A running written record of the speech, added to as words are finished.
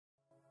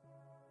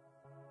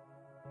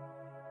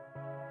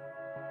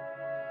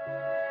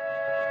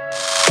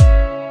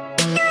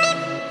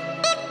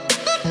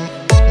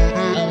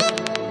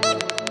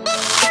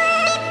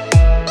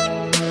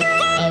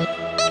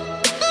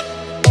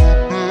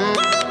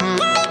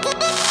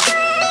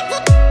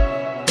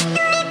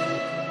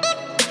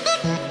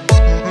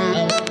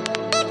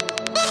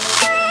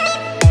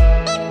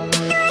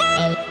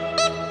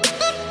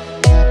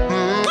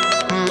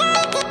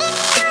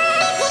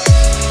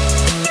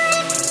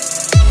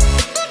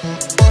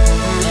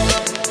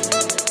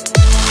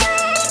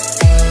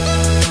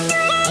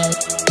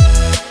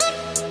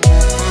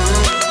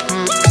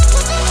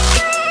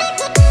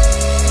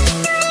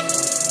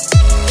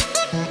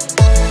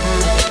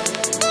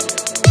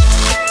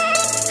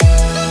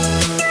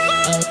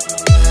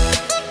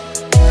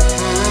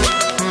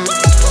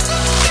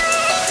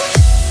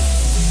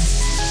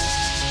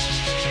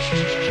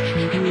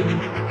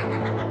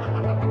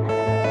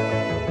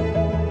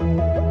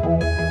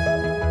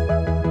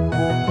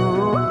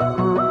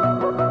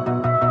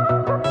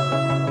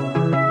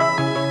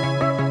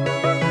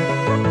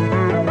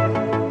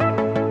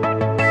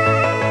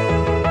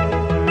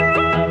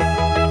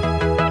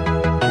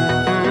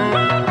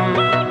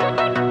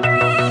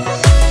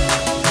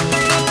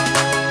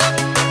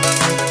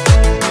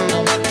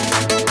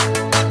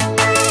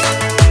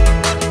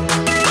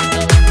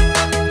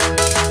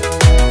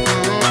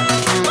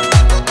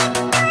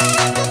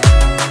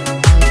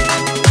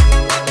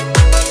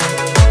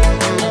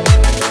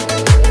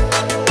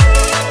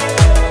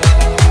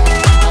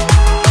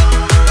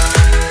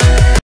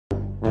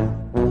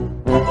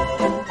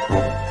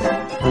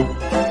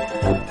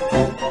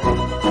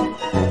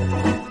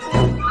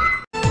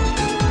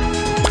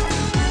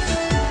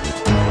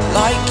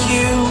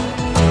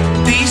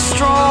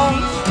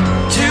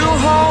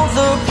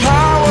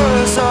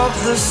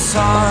the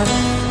sun.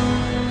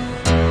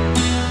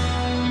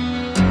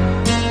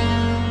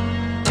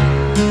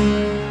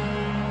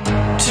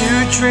 To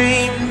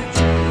dream,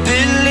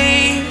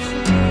 believe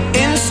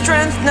in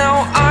strength.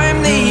 Now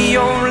I'm the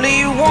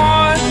only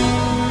one,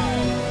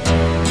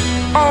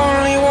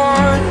 only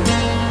one.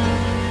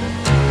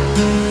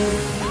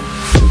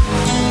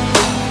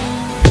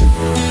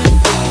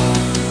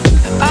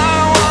 I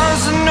was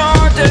an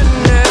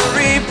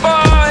ordinary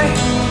boy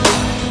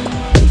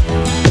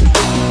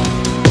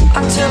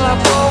until I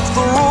broke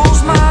the rules.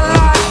 My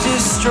life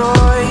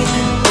destroyed,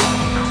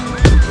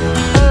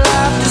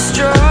 life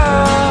destroyed.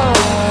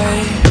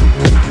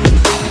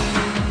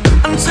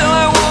 Until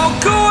I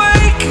walk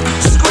awake,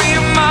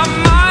 scream my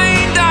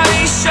mind, I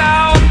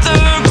shout,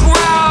 the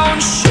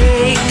ground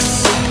shakes.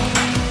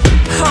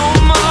 How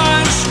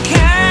much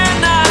can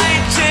I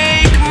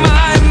take?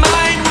 My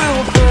mind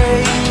will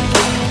break.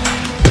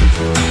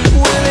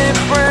 Will it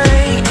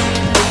break?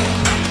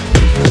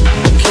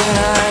 Can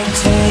I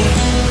take?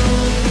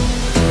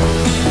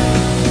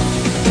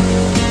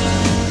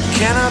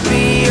 Can I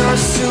be your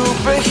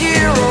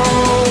superhero?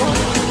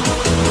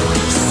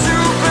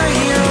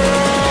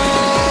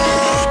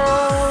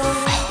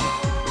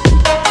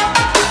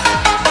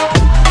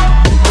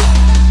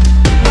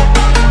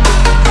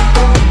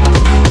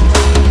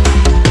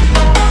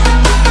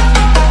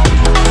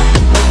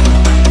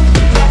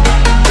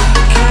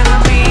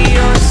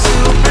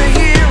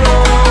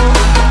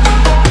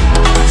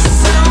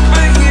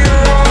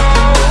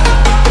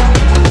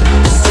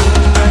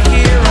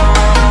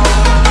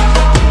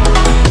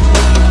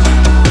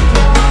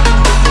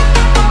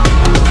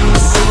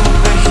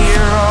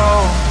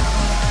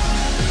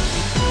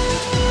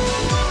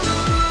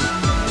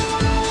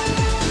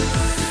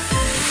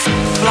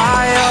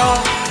 Fly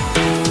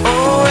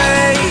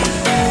away.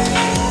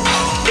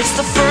 It's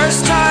the first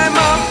time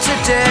of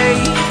today.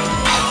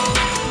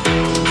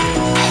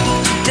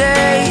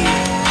 Today.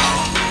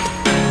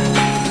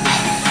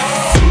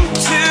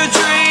 To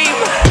dream,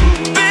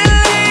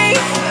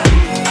 believe.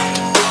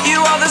 You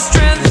are the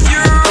strength,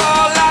 you're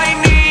all I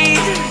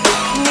need.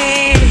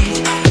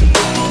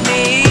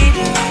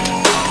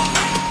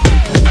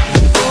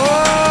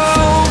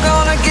 Oh,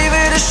 gonna give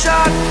it a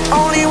shot.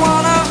 Only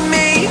one of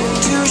me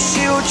to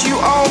shield you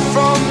all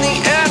from the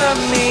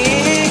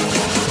enemy.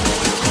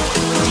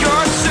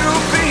 You're a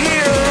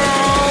superhero.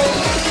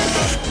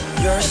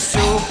 You're a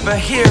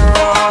superhero.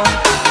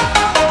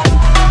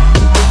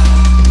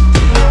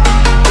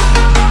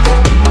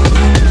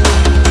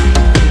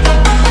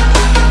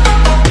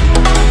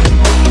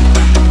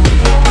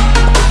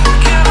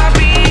 Can I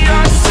be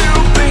your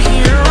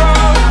superhero?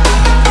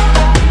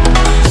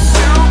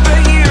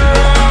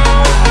 Superhero.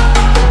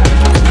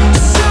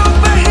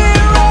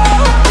 Superhero.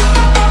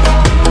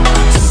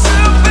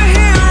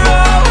 Superhero.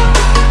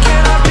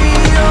 Can I be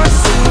your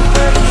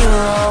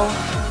superhero?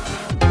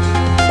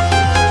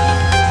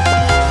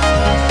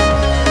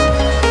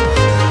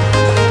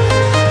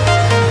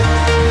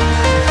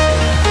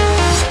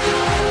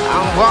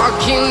 I'm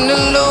walking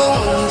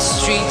alone, the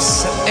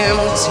streets are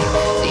empty.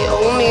 The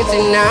only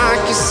thing I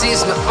can see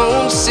is my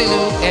own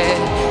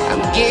silhouette.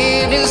 I'm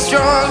getting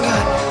stronger,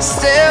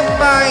 step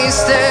by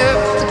step.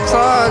 The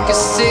clock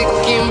is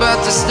ticking, but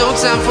there's no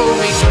time for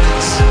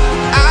regrets.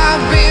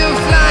 I've been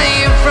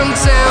flying from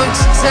town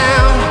to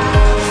town,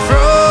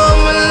 from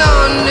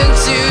London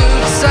to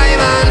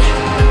Taiwan.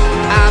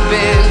 I've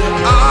been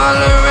all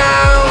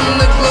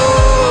around the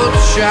globe,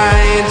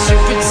 trying to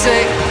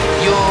protect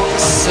your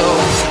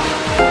soul.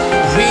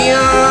 We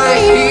are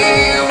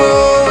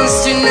heroes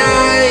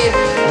tonight.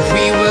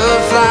 We will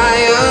fly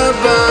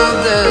above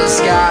the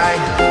sky.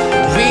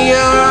 We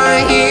are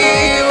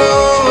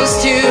heroes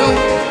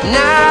tonight.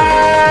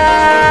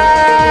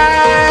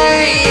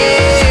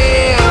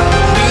 Yeah.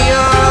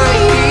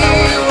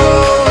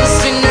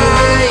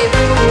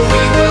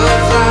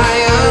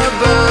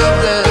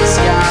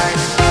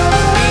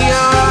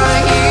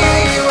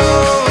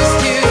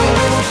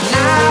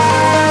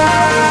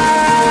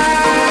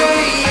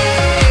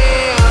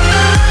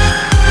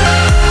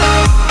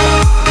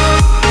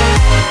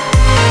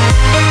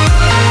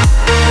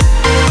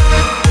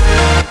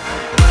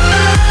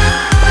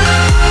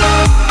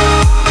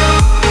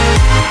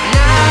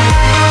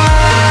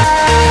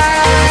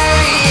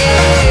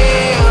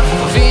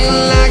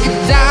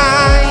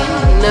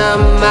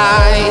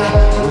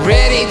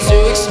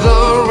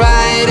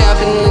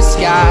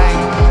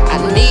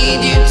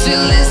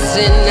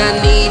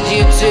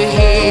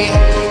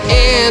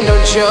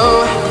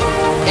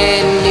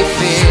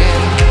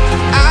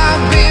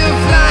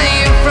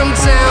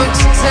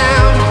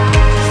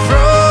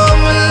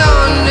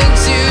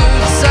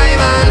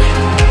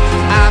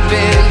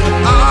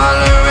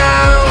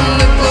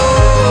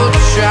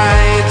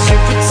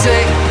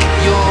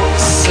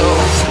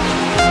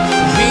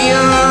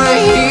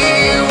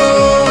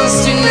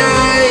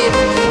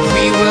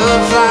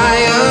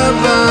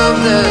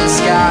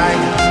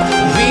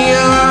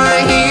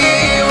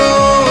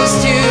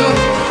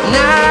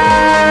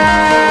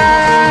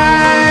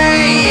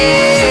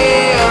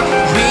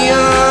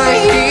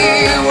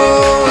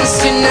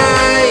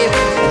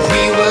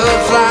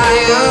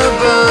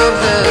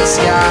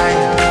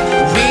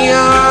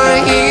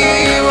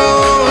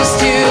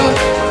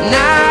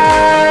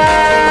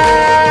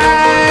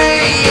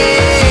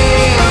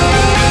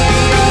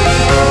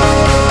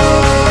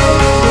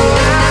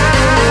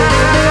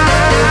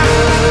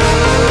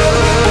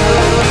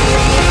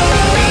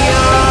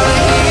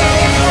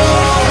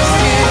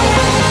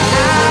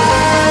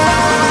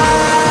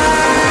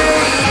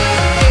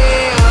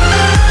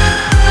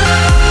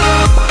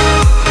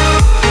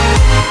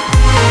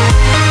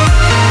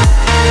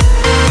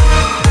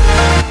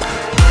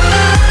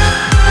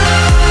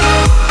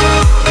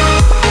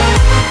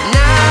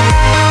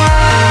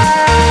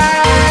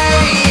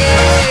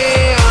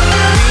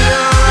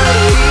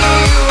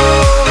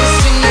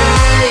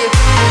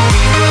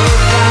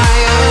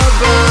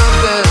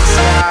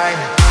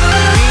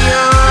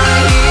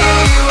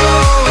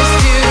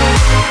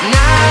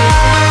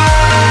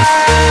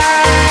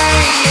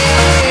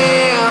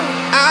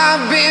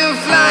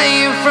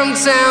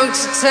 town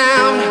to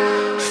town,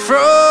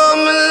 from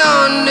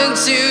London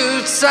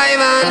to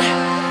Taiwan.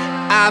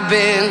 I've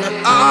been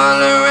all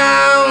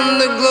around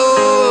the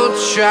globe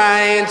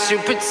trying to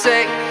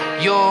protect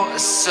your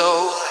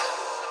soul.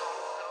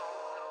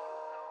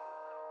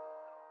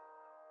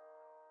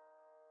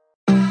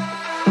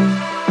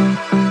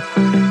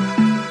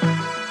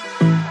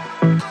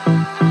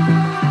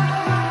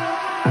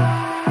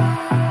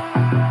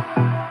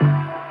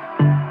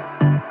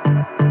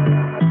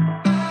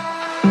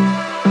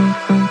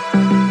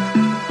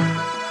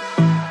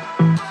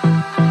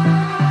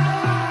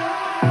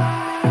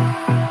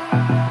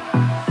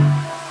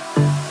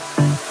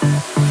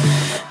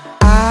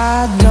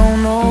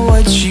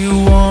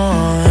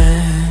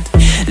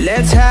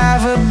 Let's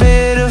have a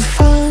bit of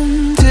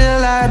fun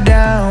till I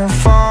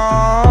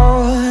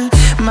downfall.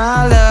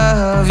 My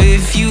love,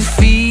 if you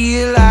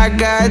feel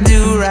like I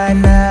do right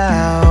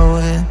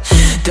now,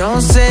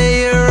 don't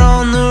say you're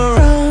on the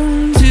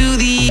run to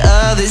the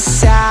other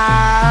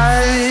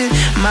side,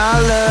 my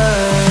love.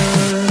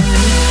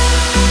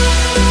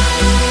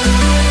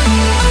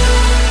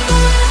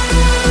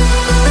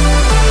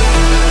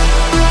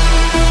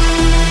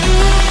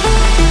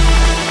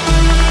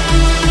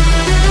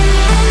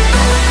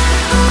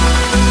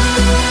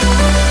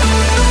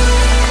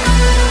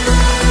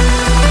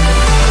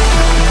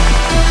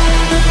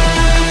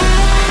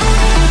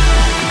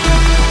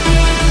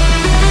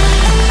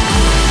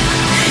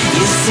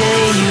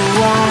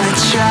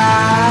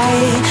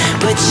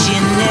 But you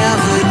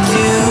never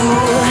do.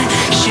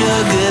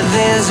 Sugar,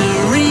 there's a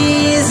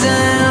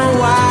reason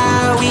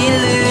why we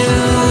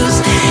lose.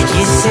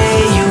 You say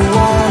you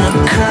wanna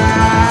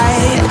cry,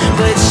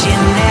 but you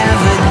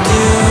never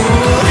do.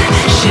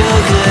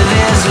 Sugar,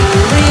 there's a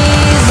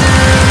reason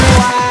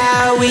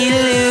why we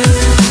lose.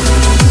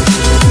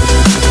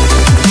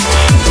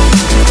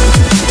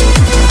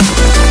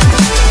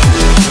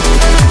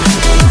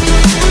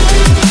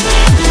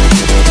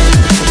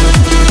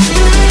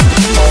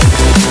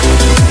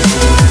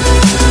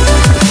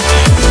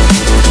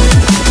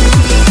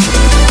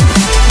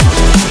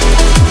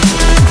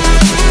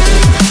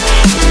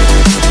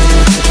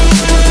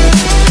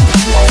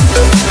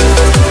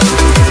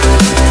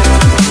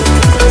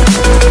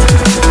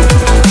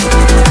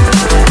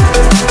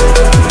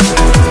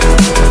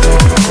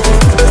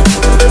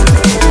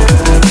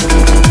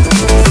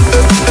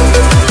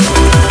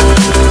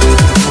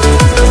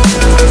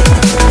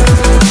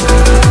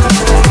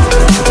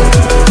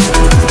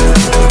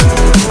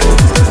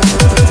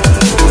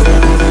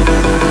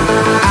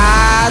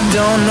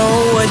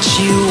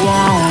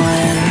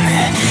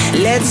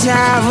 Let's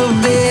have a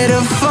bit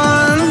of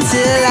fun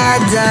till I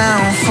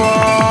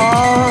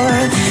downfall.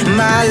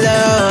 My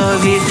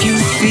love, if you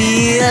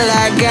feel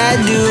like I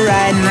do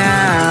right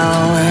now,